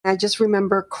I just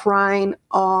remember crying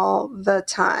all the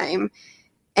time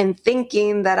and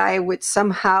thinking that I would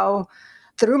somehow,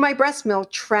 through my breast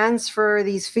milk, transfer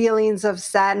these feelings of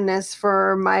sadness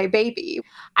for my baby.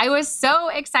 I was so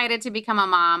excited to become a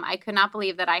mom. I could not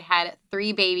believe that I had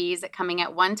 3 babies coming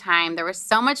at one time. There was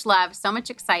so much love, so much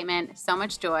excitement, so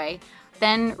much joy.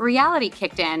 Then reality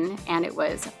kicked in, and it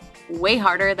was way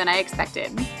harder than I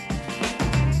expected.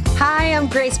 Hi, I'm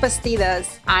Grace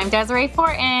Bastidas. I'm Desiree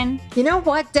Fortin. You know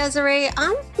what, Desiree?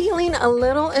 I'm feeling a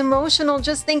little emotional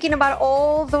just thinking about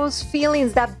all those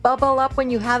feelings that bubble up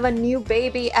when you have a new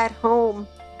baby at home.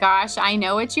 Gosh, I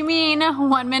know what you mean.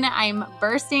 One minute I'm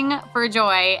bursting for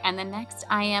joy, and the next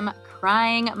I am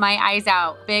crying my eyes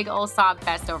out. Big old sob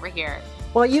fest over here.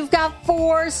 Well, you've got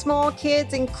 4 small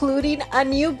kids, including a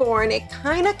newborn. It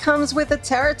kind of comes with the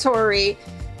territory.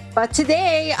 But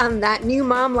today on That New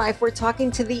Mom Life, we're talking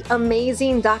to the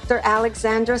amazing Dr.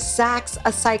 Alexandra Sacks,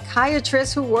 a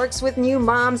psychiatrist who works with new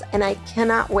moms, and I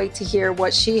cannot wait to hear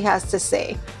what she has to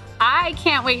say. I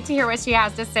can't wait to hear what she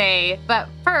has to say. But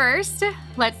first,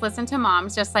 let's listen to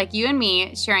moms just like you and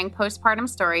me sharing postpartum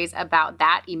stories about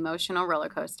that emotional roller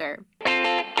coaster.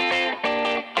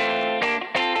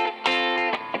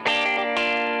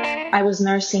 I was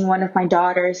nursing one of my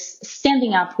daughters,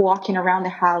 standing up, walking around the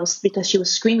house because she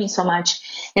was screaming so much.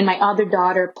 And my other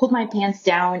daughter pulled my pants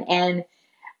down. And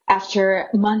after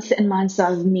months and months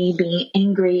of me being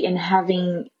angry and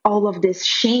having all of this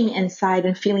shame inside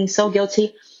and feeling so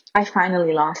guilty, I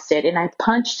finally lost it. And I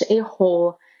punched a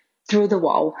hole through the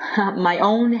wall. My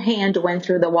own hand went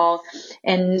through the wall.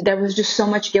 And there was just so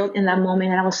much guilt in that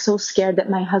moment. And I was so scared that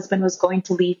my husband was going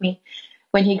to leave me.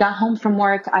 When he got home from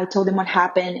work, I told him what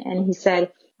happened, and he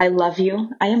said, "I love you.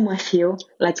 I am with you.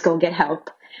 Let's go get help."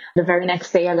 The very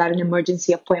next day, I got an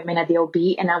emergency appointment at the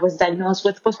OB, and I was diagnosed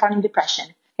with postpartum depression.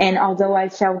 And although I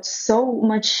felt so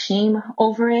much shame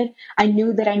over it, I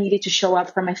knew that I needed to show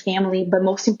up for my family, but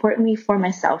most importantly, for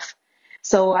myself.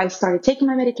 So I started taking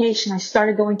my medication. I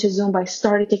started going to Zumba. I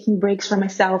started taking breaks for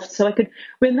myself so I could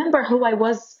remember who I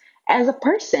was as a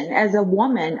person, as a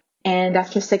woman. And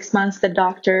after 6 months, the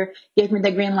doctor gave me the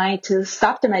green light to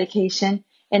stop the medication.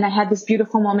 And I had this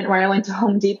beautiful moment where I went to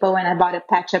Home Depot and I bought a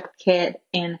patch-up kit.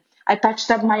 And I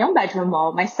patched up my own bedroom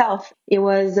wall myself. It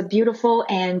was a beautiful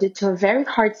end to a very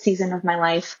hard season of my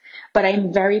life. But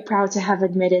I'm very proud to have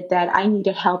admitted that I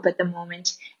needed help at the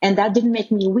moment. And that didn't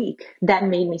make me weak. That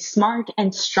made me smart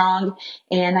and strong.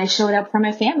 And I showed up for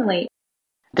my family.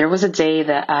 There was a day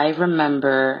that I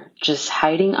remember just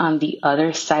hiding on the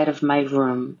other side of my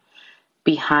room,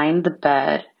 behind the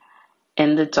bed,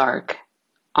 in the dark,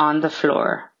 on the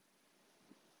floor,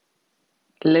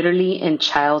 literally in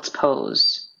child's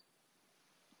pose,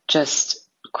 just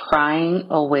crying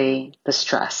away the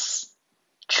stress,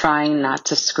 trying not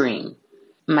to scream.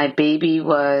 My baby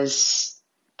was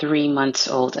 3 months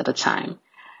old at the time.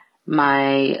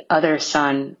 My other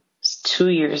son was 2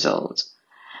 years old.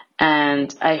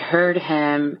 And I heard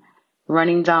him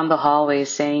running down the hallway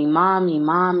saying, "Mommy,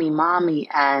 mommy, mommy."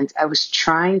 And I was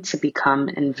trying to become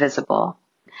invisible.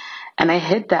 And I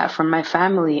hid that from my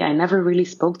family. I never really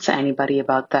spoke to anybody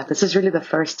about that. This is really the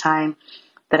first time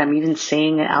that I'm even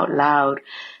saying it out loud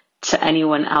to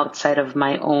anyone outside of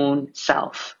my own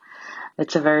self.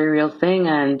 It's a very real thing.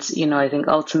 And, I think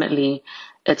ultimately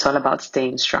it's all about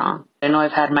staying strong. I know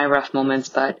I've had my rough moments,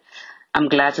 but I'm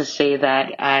glad to say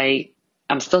that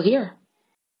I'm still here.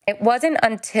 It wasn't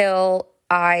until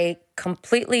I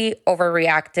completely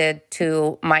overreacted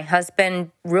to my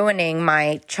husband ruining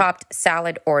my chopped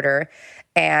salad order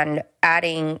and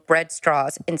adding bread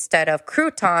straws instead of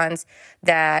croutons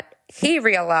that he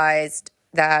realized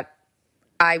that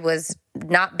I was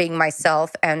not being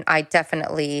myself, and I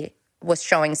definitely was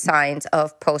showing signs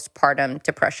of postpartum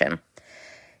depression.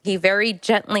 He very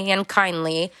gently and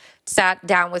kindly sat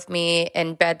down with me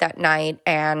in bed that night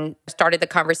and started the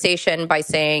conversation by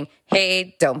saying,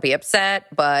 "Hey, don't be upset,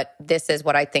 but this is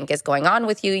what I think is going on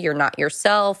with you. You're not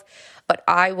yourself." But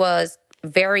I was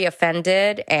very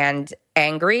offended and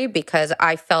angry because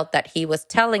I felt that he was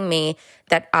telling me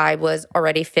that I was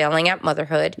already failing at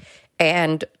motherhood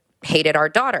and hated our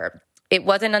daughter. It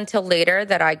wasn't until later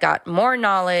that I got more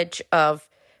knowledge of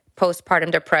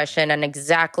postpartum depression and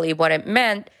exactly what it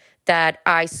meant that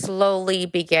I slowly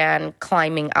began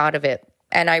climbing out of it.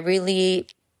 And I really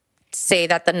say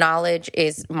that the knowledge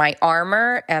is my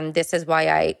armor, and this is why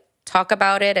I talk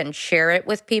about it and share it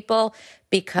with people,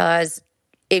 because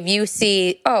if you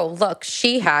see, oh, look,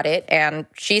 she had it and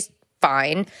she's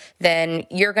fine, then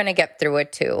you're going to get through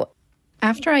it too.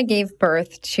 After I gave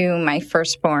birth to my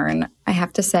firstborn, I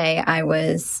have to say I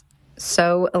was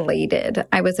so elated.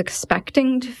 I was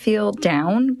expecting to feel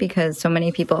down because so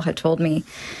many people had told me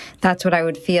that's what I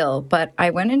would feel. But I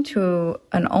went into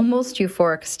an almost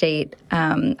euphoric state.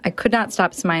 I could not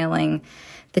stop smiling.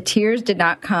 The tears did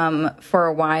not come for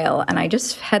a while. And I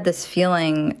just had this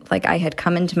feeling like I had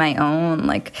come into my own,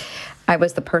 like I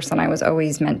was the person I was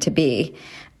always meant to be.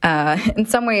 In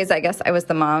some ways, I guess I was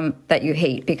the mom that you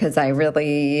hate because I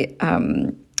really,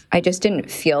 I just didn't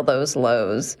feel those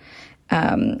lows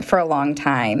for a long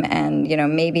time. And,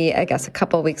 maybe, I guess, a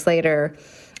couple of weeks later,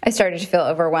 I started to feel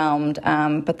overwhelmed,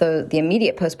 but the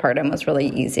immediate postpartum was really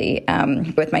easy.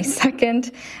 With my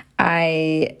second,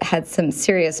 I had some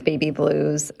serious baby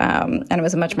blues, and it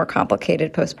was a much more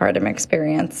complicated postpartum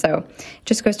experience. So it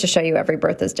just goes to show you every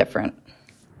birth is different.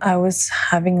 I was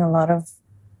having a lot of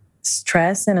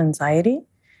stress and anxiety,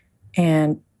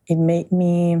 and it made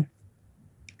me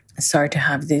start to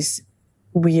have these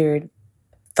weird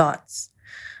thoughts.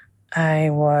 I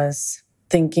was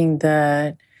thinking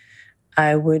that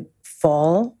I would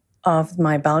fall off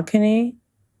my balcony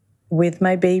with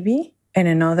my baby. And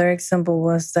another example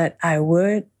was that I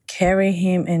would carry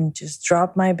him and just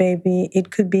drop my baby.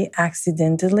 It could be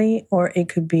accidentally or it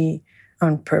could be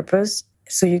on purpose.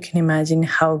 So you can imagine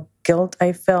how guilt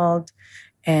I felt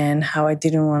and how I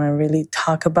didn't want to really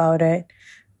talk about it.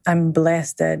 I'm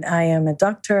blessed that I am a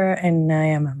doctor and I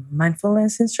am a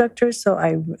mindfulness instructor. So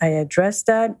I addressed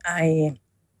that.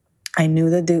 I knew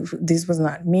that this was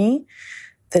not me,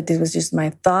 that this was just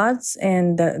my thoughts,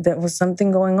 and that there was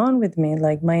something going on with me.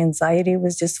 Like my anxiety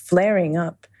was just flaring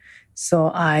up.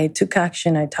 So I took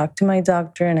action. I talked to my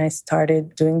doctor and I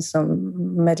started doing some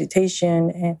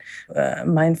meditation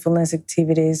and mindfulness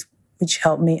activities, which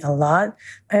helped me a lot.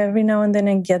 Every now and then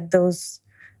I get those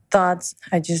thoughts.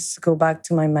 I just go back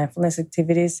to my mindfulness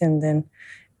activities and then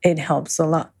it helps a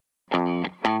lot.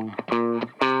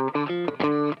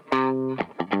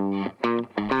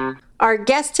 Our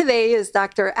guest today is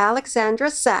Dr.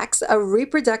 Alexandra Sacks, a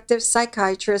reproductive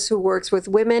psychiatrist who works with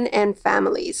women and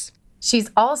families. She's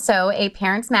also a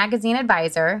Parents Magazine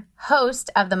advisor, host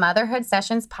of the Motherhood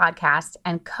Sessions podcast,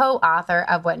 and co-author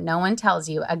of What No One Tells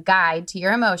You, a guide to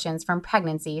your emotions from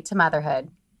pregnancy to motherhood.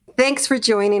 Thanks for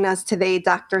joining us today,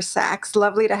 Dr. Sacks.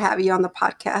 Lovely to have you on the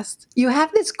podcast. You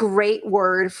have this great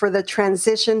word for the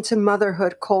transition to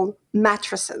motherhood called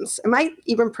matrescence. Am I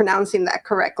even pronouncing that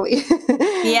correctly?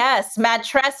 Yes,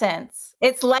 matrescence.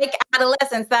 It's like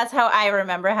adolescence. That's how I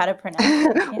remember how to pronounce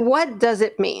it. Yeah. What does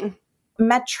it mean?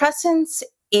 Matrescence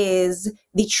is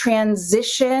the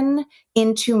transition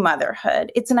into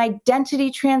motherhood. It's an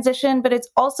identity transition, but it's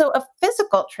also a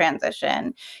physical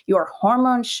transition. Your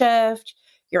hormones shift,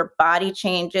 your body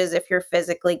changes if you're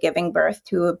physically giving birth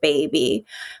to a baby,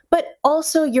 but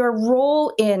also your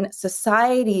role in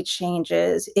society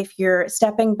changes if you're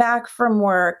stepping back from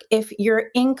work, if your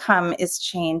income is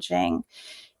changing.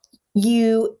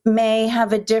 You may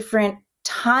have a different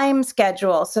time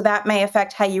schedule, so that may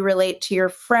affect how you relate to your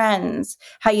friends,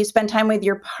 how you spend time with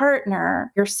your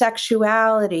partner, your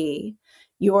sexuality,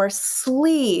 your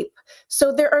sleep.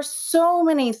 So there are so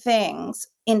many things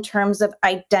in terms of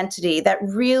identity that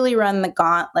really run the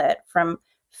gauntlet from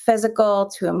physical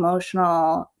to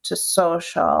emotional to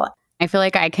social. I feel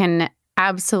like I can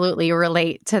absolutely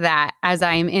relate to that as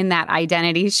I'm in that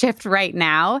identity shift right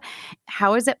now.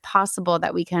 How is it possible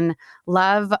that we can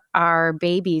love our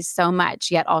babies so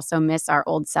much, yet also miss our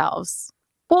old selves?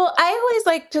 Well, I always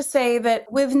like to say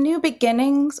that with new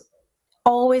beginnings,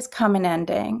 always come an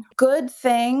ending. Good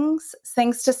things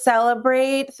to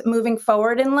celebrate moving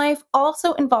forward in life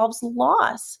also involves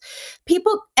loss.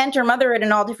 People enter motherhood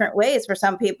in all different ways. For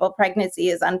some people, pregnancy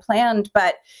is unplanned,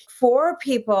 but for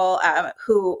people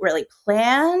who really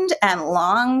planned and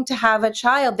long to have a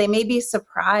child, they may be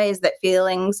surprised that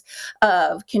feelings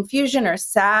of confusion or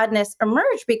sadness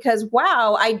emerge because,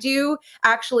 wow, I do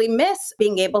actually miss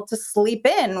being able to sleep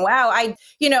in. Wow,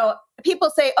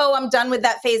 people say, oh, I'm done with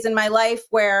that phase in my life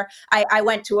where I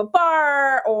went to a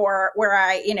bar or where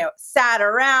I, sat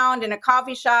around in a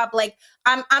coffee shop. Like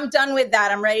I'm done with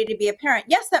that. I'm ready to be a parent.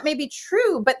 Yes, that may be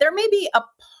true, but there may be a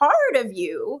part of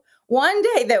you one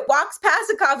day that walks past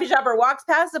a coffee shop or walks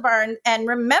past a bar and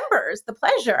remembers the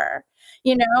pleasure,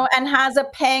 and has a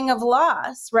pang of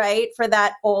loss, right, for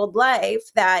that old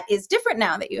life that is different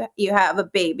now that you have a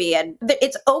baby. And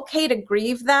it's okay to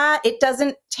grieve that. It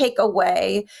doesn't take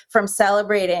away from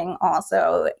celebrating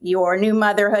also your new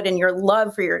motherhood and your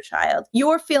love for your child.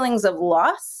 Your feelings of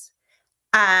loss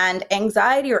and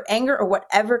anxiety or anger or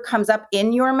whatever comes up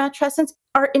in your matrescence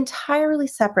are entirely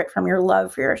separate from your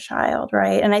love for your child,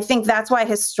 right? And I think that's why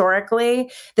historically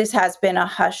this has been a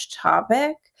hushed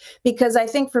topic, because I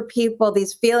think for people,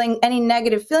 any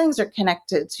negative feelings are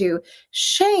connected to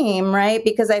shame, right?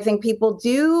 Because I think people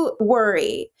do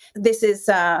worry. This is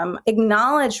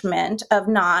acknowledgement of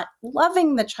not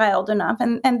loving the child enough.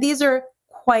 And these are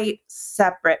quite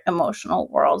separate emotional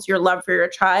worlds, your love for your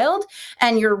child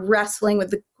and you're wrestling with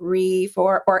the grief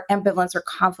or ambivalence or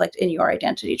conflict in your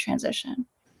identity transition.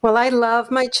 Well, I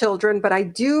love my children, but I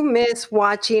do miss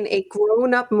watching a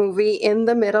grown-up movie in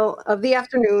the middle of the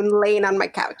afternoon laying on my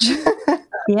couch.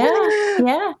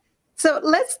 Yeah. So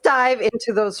let's dive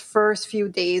into those first few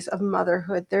days of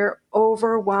motherhood. They're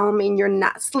overwhelming. You're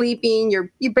not sleeping.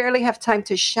 You barely have time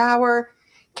to shower.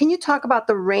 Can you talk about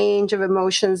the range of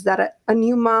emotions that a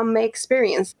new mom may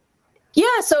experience?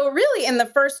 Yeah. So really in the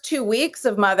first 2 weeks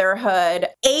of motherhood,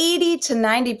 80 to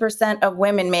 90% of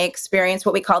women may experience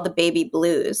what we call the baby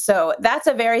blues. So that's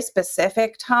a very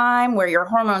specific time where your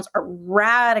hormones are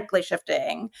radically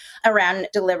shifting around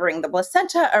delivering the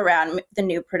placenta, around the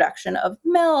new production of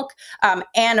milk,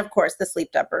 and of course the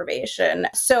sleep deprivation.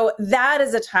 So that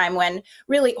is a time when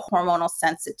really hormonal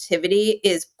sensitivity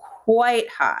is quite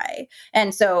high.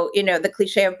 And so, the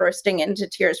cliche of bursting into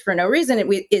tears for no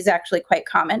reason is actually quite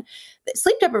common.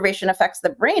 Sleep deprivation affects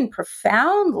the brain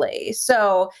profoundly.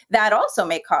 So that also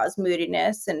may cause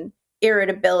moodiness and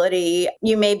irritability.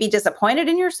 You may be disappointed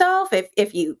in yourself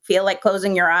if you feel like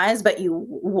closing your eyes, but you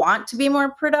want to be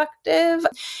more productive.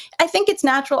 I think it's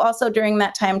natural also during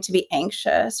that time to be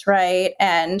anxious, right?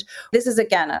 And this is,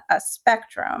 again, a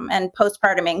spectrum. And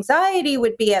postpartum anxiety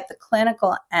would be at the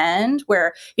clinical end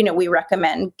where, we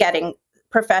recommend getting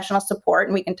professional support,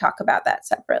 and we can talk about that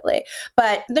separately.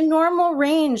 But the normal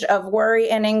range of worry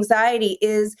and anxiety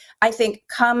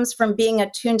comes from being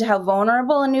attuned to how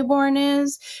vulnerable a newborn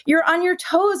is. You're on your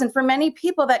toes, and for many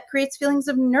people, that creates feelings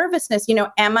of nervousness.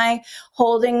 Am I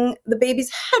holding the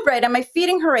baby's head right? Am I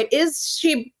feeding her right? Is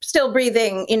she still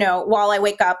breathing, while I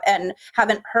wake up and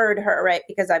haven't heard her, right?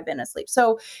 Because I've been asleep.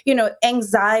 So,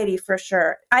 anxiety for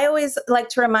sure. I always like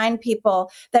to remind people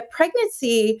that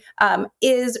pregnancy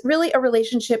is really a relationship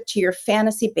to your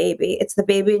fantasy baby. It's the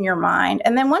baby in your mind.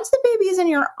 And then once the baby is in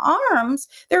your arms,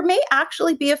 there may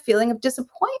actually be a feeling of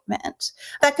disappointment.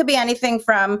 That could be anything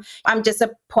from I'm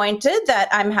disappointed that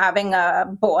I'm having a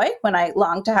boy when I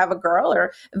long to have a girl,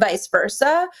 or vice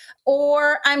versa.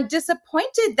 Or I'm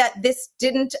disappointed that this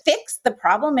didn't fix the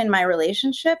problem in my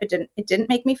relationship. It didn't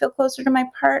make me feel closer to my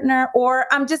partner. Or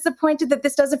I'm disappointed that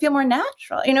this doesn't feel more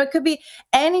natural. It could be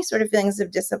any sort of feelings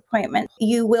of disappointment.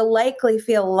 You will likely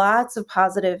feel lots of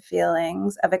positive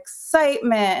feelings of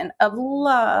excitement, of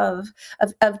love,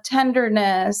 of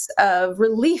tenderness, of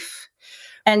relief.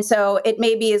 And so it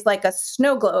maybe is like a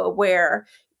snow globe where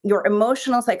your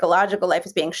emotional, psychological life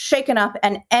is being shaken up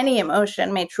and any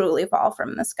emotion may truly fall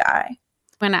from the sky.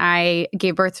 When I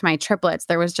gave birth to my triplets,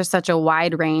 there was just such a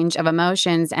wide range of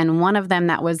emotions. And one of them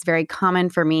that was very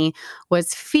common for me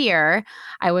was fear.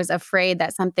 I was afraid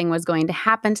that something was going to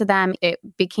happen to them. It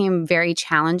became very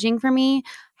challenging for me.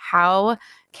 How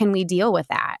can we deal with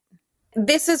that?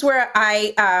 This is where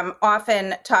I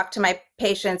often talk to my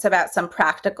patients about some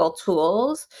practical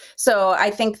tools. So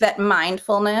I think that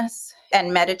mindfulness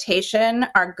and meditation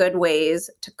are good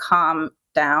ways to calm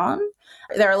down.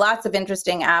 There are lots of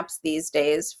interesting apps these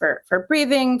days for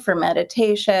breathing, for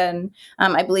meditation.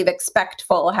 I believe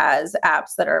Expectful has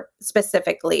apps that are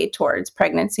specifically towards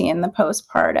pregnancy and the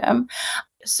postpartum.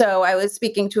 So I was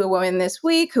speaking to a woman this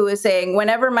week who was saying,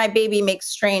 whenever my baby makes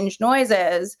strange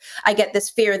noises, I get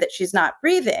this fear that she's not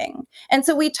breathing. And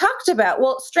so we talked about,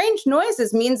 well, strange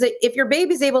noises means that if your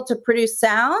baby's able to produce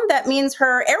sound, that means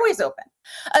her airway's open.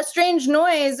 A strange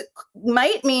noise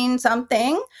might mean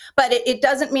something, but it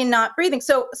doesn't mean not breathing.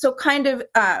 So kind of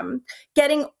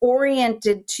getting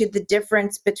oriented to the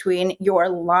difference between your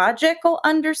logical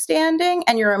understanding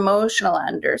and your emotional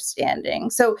understanding.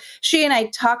 So she and I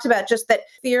talked about just that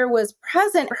fear was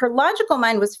present. Her logical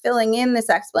mind was filling in this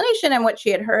explanation, and what she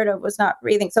had heard of was not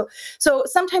breathing. So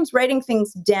sometimes writing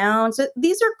things down. So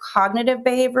these are cognitive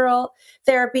behavioral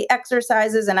therapy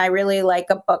exercises, and I really like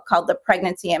a book called The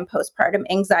Pregnancy and Postpartum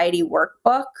Anxiety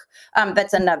Workbook.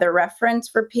 That's another reference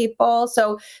for people.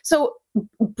 So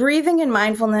breathing and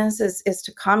mindfulness is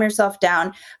to calm yourself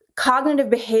down. Cognitive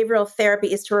behavioral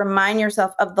therapy is to remind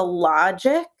yourself of the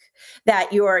logic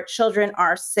that your children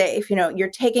are safe. You're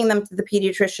taking them to the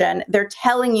pediatrician. They're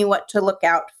telling you what to look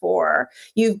out for.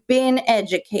 You've been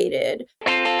educated.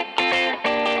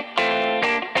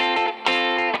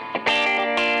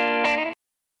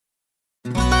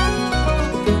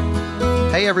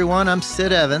 everyone. I'm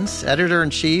Sid Evans,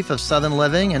 editor-in-chief of Southern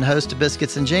Living and host of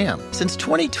Biscuits and Jam. Since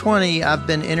 2020, I've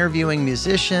been interviewing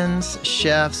musicians,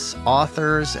 chefs,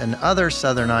 authors, and other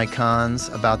Southern icons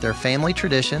about their family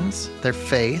traditions, their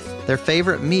faith, their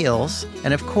favorite meals,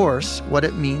 and of course, what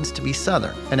it means to be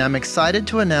Southern. And I'm excited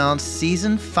to announce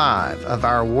Season 5 of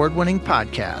our award-winning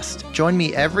podcast. Join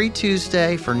me every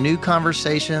Tuesday for new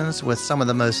conversations with some of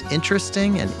the most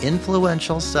interesting and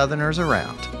influential Southerners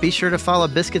around. Be sure to follow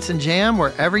Biscuits and Jam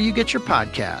wherever you get your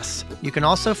podcasts. You can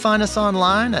also find us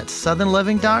online at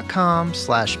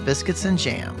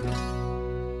southernliving.com/biscuitsandjam.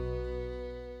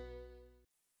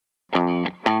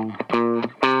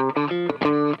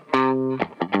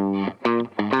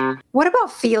 What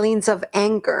about feelings of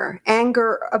anger?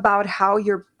 Anger about how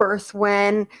your birth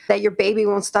went, that your baby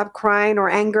won't stop crying, or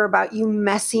anger about you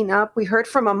messing up? We heard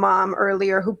from a mom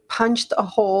earlier who punched a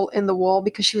hole in the wall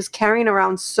because she was carrying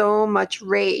around so much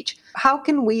rage. How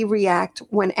can we react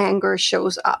when anger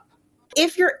shows up?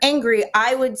 If you're angry,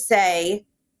 I would say,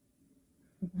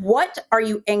 what are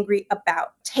you angry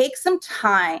about? Take some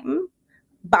time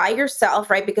by yourself,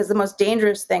 right? Because the most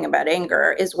dangerous thing about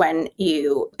anger is when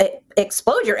you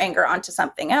explode your anger onto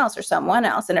something else or someone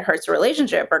else and it hurts a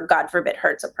relationship or, God forbid,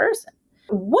 hurts a person.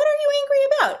 What are you angry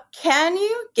about? Can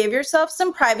you give yourself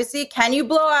some privacy? Can you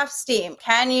blow off steam?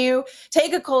 Can you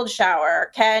take a cold shower?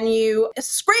 Can you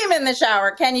scream in the shower?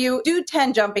 Can you do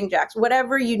 10 jumping jacks?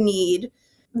 Whatever you need.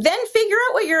 Then figure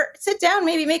out sit down,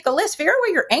 maybe make a list, figure out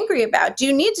what you're angry about. Do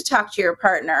you need to talk to your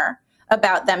partner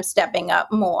about them stepping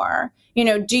up more?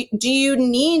 Do you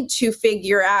need to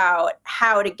figure out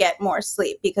how to get more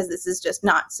sleep because this is just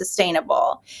not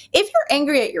sustainable? If you're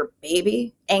angry at your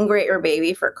baby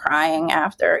for crying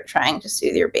after trying to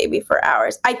soothe your baby for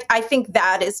hours, I think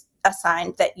that is a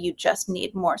sign that you just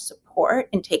need more support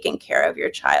in taking care of your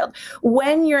child.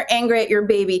 When you're angry at your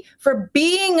baby for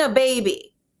being a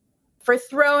baby, for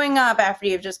throwing up after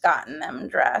you've just gotten them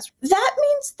dressed, that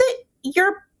means that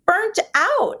you're burnt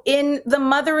out in the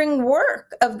mothering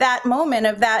work of that moment,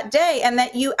 of that day, and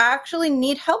that you actually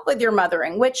need help with your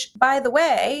mothering, which, by the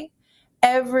way,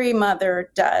 every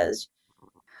mother does.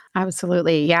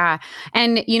 Absolutely. Yeah.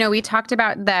 And, we talked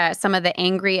about some of the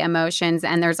angry emotions,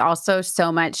 and there's also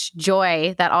so much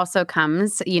joy that also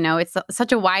comes. It's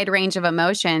such a wide range of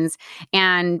emotions.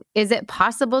 And is it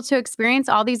possible to experience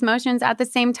all these emotions at the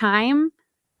same time?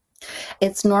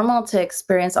 It's normal to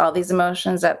experience all these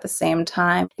emotions at the same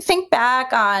time. Think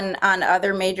back on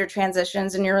other major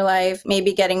transitions in your life,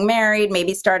 maybe getting married,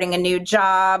 maybe starting a new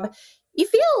job. You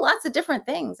feel lots of different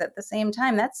things at the same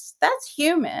time. That's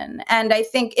human. And I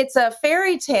think it's a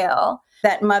fairy tale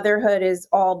that motherhood is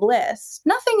all bliss.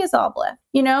 Nothing is all bliss,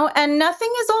 and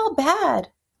nothing is all bad.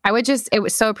 I would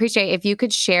so appreciate if you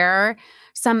could share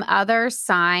some other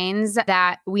signs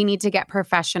that we need to get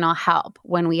professional help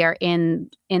when we are in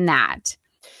that.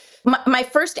 My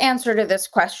first answer to this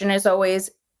question is always,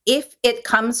 if it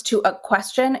comes to a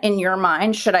question in your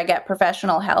mind, should I get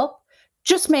professional help?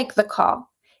 Just make the call.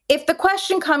 If the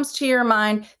question comes to your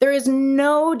mind, there is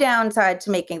no downside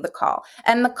to making the call.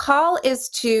 And the call is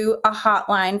to a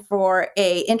hotline for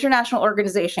an international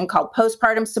organization called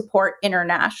Postpartum Support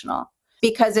International,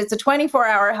 because it's a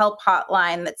 24-hour help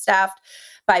hotline that's staffed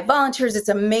by volunteers. It's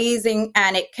amazing,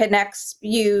 and it connects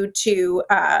you to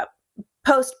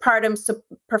postpartum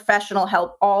professional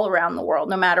help all around the world,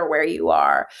 no matter where you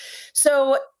are.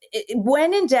 So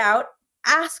when in doubt,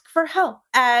 ask for help.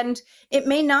 And it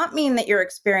may not mean that you're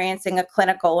experiencing a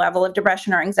clinical level of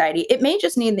depression or anxiety. It may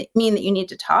just mean that you need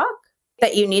to talk,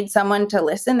 that you need someone to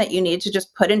listen, that you need to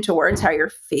just put into words how you're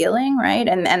feeling, right?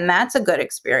 And that's a good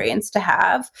experience to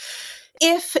have.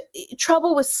 If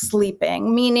trouble with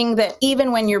sleeping, meaning that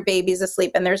even when your baby's asleep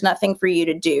and there's nothing for you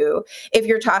to do, if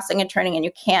you're tossing and turning and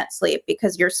you can't sleep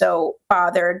because you're so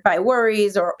bothered by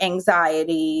worries or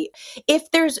anxiety, if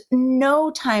there's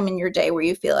no time in your day where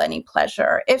you feel any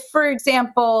pleasure, if, for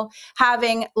example,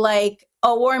 having like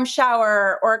a warm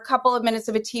shower or a couple of minutes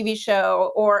of a TV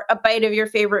show or a bite of your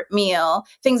favorite meal,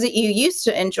 things that you used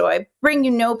to enjoy, bring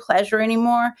you no pleasure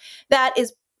anymore, that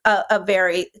is a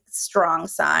very strong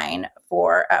sign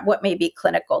for what may be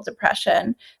clinical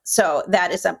depression. So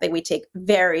that is something we take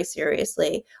very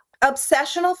seriously.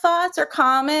 Obsessional thoughts are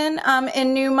common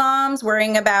in new moms,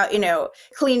 worrying about,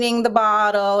 cleaning the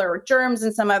bottle or germs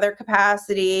in some other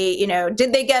capacity.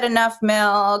 Did they get enough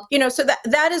milk? So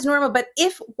that is normal. But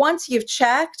if once you've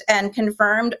checked and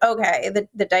confirmed, okay,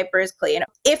 the diaper is clean,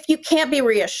 if you can't be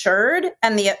reassured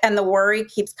and the worry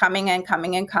keeps coming and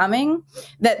coming and coming,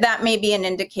 that may be an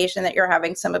indication that you're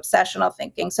having some obsessional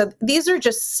thinking. So these are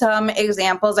just some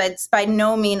examples. It's by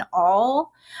no means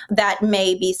all that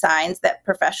may be signs that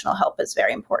professional help is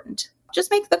very important.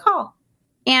 just make the call.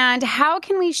 And how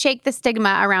can we shake the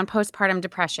stigma around postpartum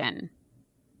depression?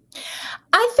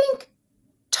 I think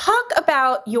talk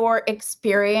about your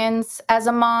experience as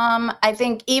a mom. I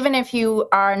think even if you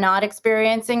are not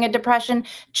experiencing a depression,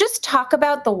 just talk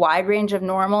about the wide range of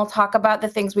normal. Talk about the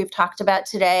things we've talked about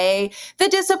today, the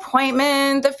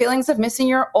disappointment, the feelings of missing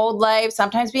your old life,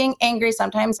 sometimes being angry,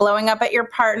 sometimes blowing up at your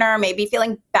partner, maybe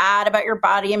feeling bad about your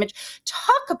body image.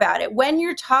 Talk about it. When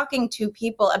you're talking to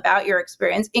people about your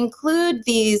experience, include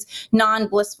these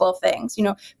non-blissful things.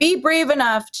 Be brave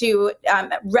enough to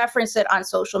reference it on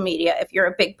social media if you're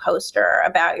a big poster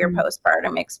about your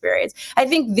postpartum experience. I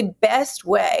think the best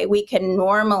way we can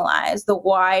normalize the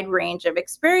wide range of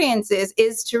experiences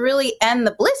is to really end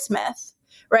the bliss myth,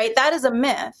 right? That is a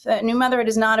myth. New motherhood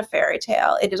is not a fairy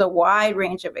tale. It is a wide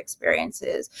range of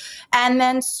experiences. And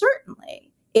then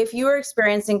certainly, if you are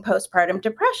experiencing postpartum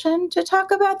depression, to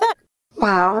talk about that.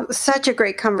 Wow, such a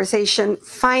great conversation.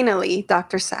 Finally,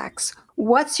 Dr. Sacks,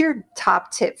 what's your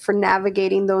top tip for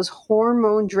navigating those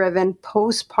hormone-driven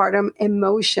postpartum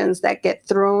emotions that get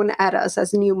thrown at us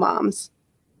as new moms?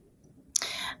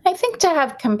 I think to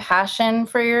have compassion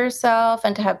for yourself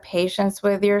and to have patience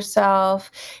with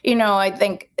yourself. I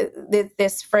think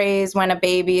this phrase, when a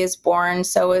baby is born,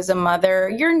 so is a mother.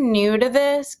 You're new to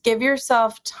this. Give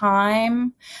yourself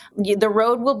time. The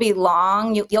road will be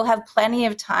long. You'll have plenty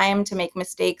of time to make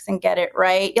mistakes and get it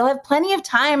right. You'll have plenty of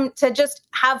time to just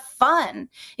have fun.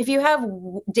 If you have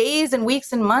days and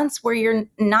weeks and months where you're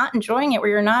not enjoying it,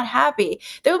 where you're not happy,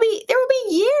 there will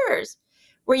be years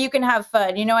where you can have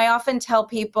fun. I often tell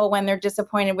people when they're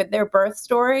disappointed with their birth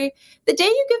story, the day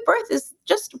you give birth is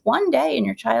just one day in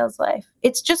your child's life.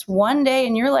 It's just one day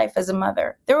in your life as a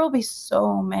mother. There will be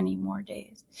so many more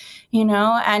days,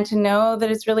 and to know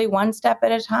that it's really one step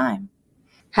at a time.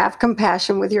 Have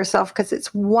compassion with yourself because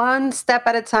it's one step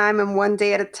at a time and one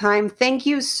day at a time. Thank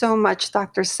you so much,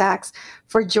 Dr. Sacks,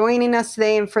 for joining us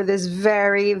today and for this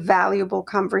very valuable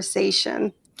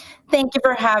conversation. Thank you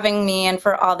for having me and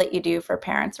for all that you do for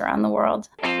parents around the world.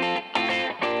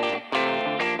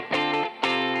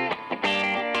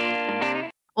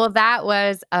 Well, that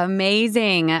was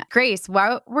amazing. Grace,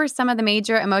 what were some of the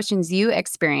major emotions you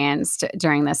experienced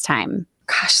during this time?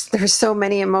 Gosh, there's so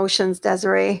many emotions,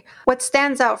 Desiree. What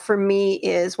stands out for me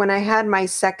is when I had my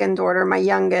second daughter, my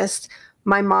youngest,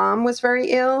 my mom was very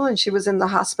ill and she was in the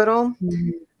hospital.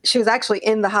 Mm-hmm. She was actually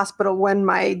in the hospital when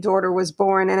my daughter was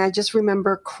born. And I just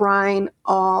remember crying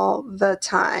all the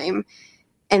time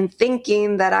and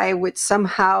thinking that I would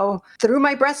somehow, through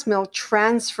my breast milk,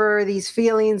 transfer these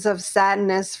feelings of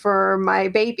sadness for my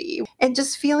baby. And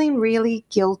just feeling really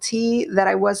guilty that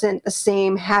I wasn't the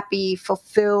same happy,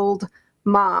 fulfilled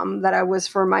mom that I was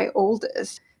for my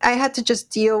oldest. I had to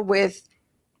just deal with,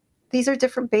 these are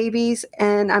different babies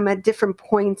and I'm at different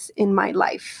points in my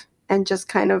life, and just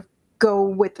kind of go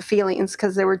with the feelings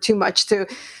because they were too much to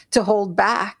hold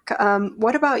back.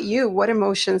 What about you? What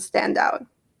emotions stand out?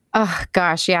 Oh,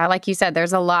 gosh. Yeah. Like you said,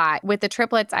 there's a lot. With the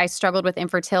triplets, I struggled with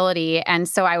infertility. And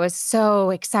so I was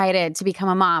so excited to become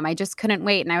a mom. I just couldn't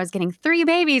wait. And I was getting 3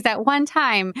 babies at one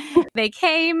time. They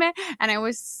came and I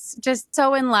was just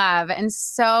so in love and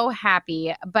so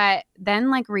happy. But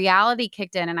then reality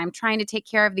kicked in and I'm trying to take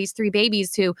care of these 3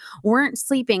 babies who weren't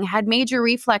sleeping, had major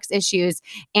reflux issues.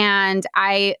 And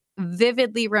I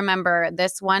vividly remember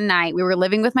this one night we were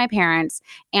living with my parents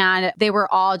and they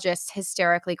were all just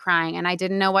hysterically crying and I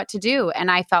didn't know what to do.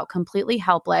 And I felt completely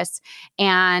helpless.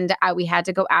 And we had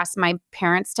to go ask my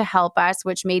parents to help us,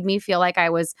 which made me feel like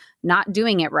I was not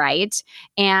doing it right.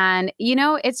 And,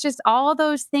 it's just all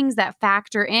those things that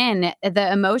factor in.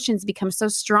 The emotions become so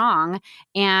strong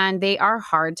and they are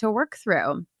hard to work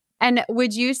through. And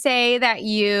would you say that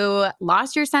you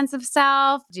lost your sense of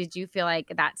self? Did you feel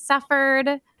like that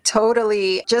suffered?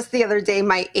 Totally. Just the other day,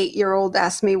 my 8-year-old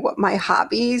asked me what my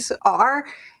hobbies are.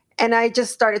 And I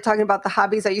just started talking about the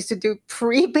hobbies I used to do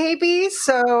pre-baby.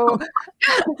 So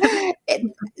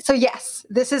yes,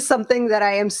 this is something that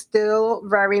I am still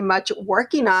very much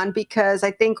working on, because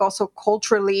I think also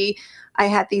culturally, I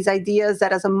had these ideas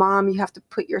that as a mom, you have to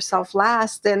put yourself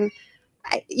last. And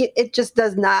it just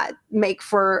does not make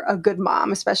for a good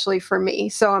mom, especially for me.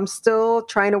 So I'm still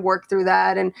trying to work through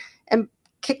that and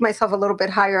kick myself a little bit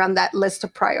higher on that list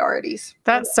of priorities.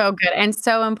 That's so good and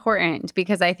so important,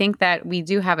 because I think that we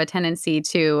do have a tendency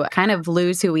to kind of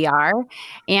lose who we are.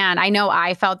 And I know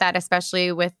I felt that,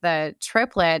 especially with the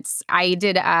triplets. I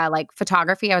did like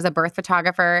photography. I was a birth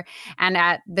photographer. And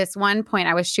at this one point,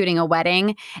 I was shooting a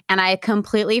wedding and I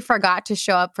completely forgot to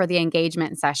show up for the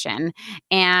engagement session.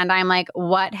 And I'm like,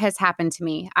 what has happened to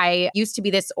me? I used to be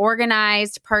this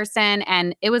organized person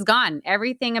and it was gone.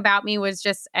 Everything about me was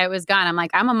just, it was gone. I'm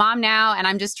like, I'm a mom now and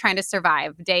I'm just trying to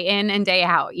survive day in and day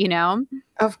out, you know?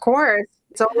 Of course.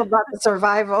 It's all about the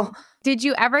survival. Did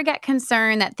you ever get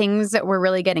concerned that things were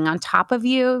really getting on top of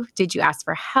you? Did you ask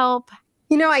for help?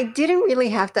 You know, I didn't really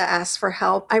have to ask for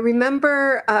help. I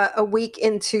remember a week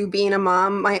into being a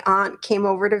mom, my aunt came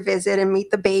over to visit and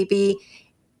meet the baby.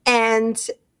 And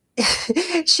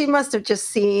she must have just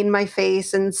seen my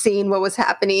face and seen what was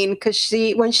happening, because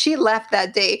when she left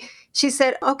that day, she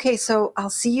said, okay, so I'll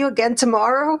see you again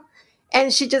tomorrow.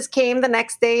 And she just came the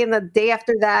next day and the day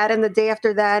after that and the day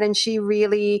after that. And she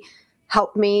really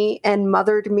helped me and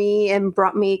mothered me and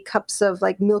brought me cups of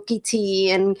like milky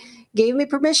tea and gave me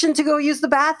permission to go use the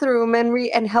bathroom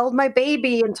and held my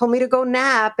baby and told me to go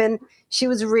nap. And she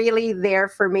was really there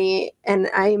for me. And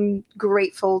I'm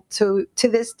grateful to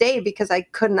this day, because I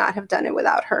could not have done it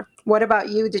without her. What about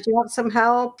you? Did you have some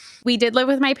help? We did live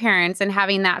with my parents, and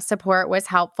having that support was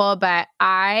helpful, but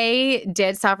I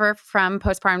did suffer from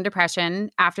postpartum depression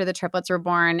after the triplets were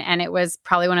born, and it was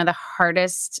probably one of the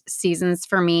hardest seasons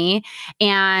for me.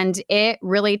 And it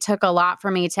really took a lot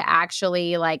for me to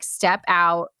actually like step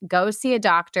out, go see a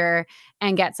doctor,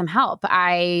 and get some help.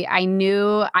 I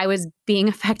knew I was being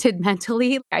affected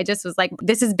mentally. I just was like,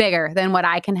 this is bigger than what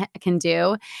I can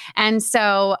do. And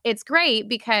so it's great,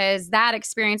 because that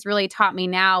experience really taught me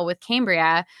now with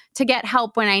Cambria to get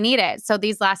help when I need it. So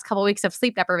these last couple of weeks of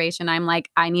sleep deprivation, I'm like,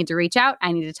 I need to reach out.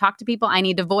 I need to talk to people. I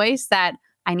need to voice that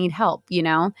I need help, you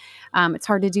know? It's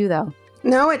hard to do though.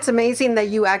 No, it's amazing that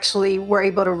you actually were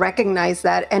able to recognize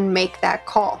that and make that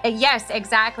call. Yes,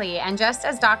 exactly. And just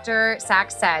as Dr.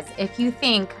 Sacks says, if you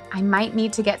think I might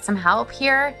need to get some help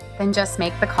here, then just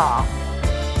make the call.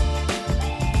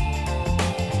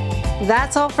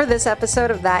 That's all for this episode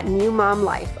of That New Mom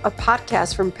Life, a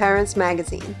podcast from Parents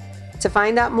Magazine. To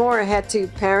find out more, head to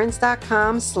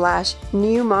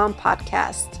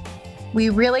parents.com/newmompodcast. We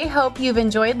really hope you've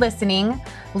enjoyed listening.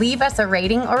 Leave us a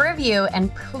rating or review,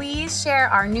 and please share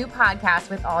our new podcast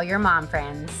with all your mom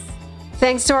friends.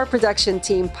 Thanks to our production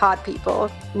team, Pod People,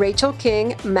 Rachel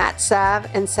King, Matt Sav,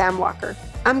 and Sam Walker.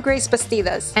 I'm Grace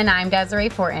Bastidas. And I'm Desiree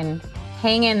Fortin.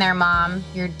 Hang in there, Mom.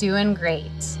 You're doing great.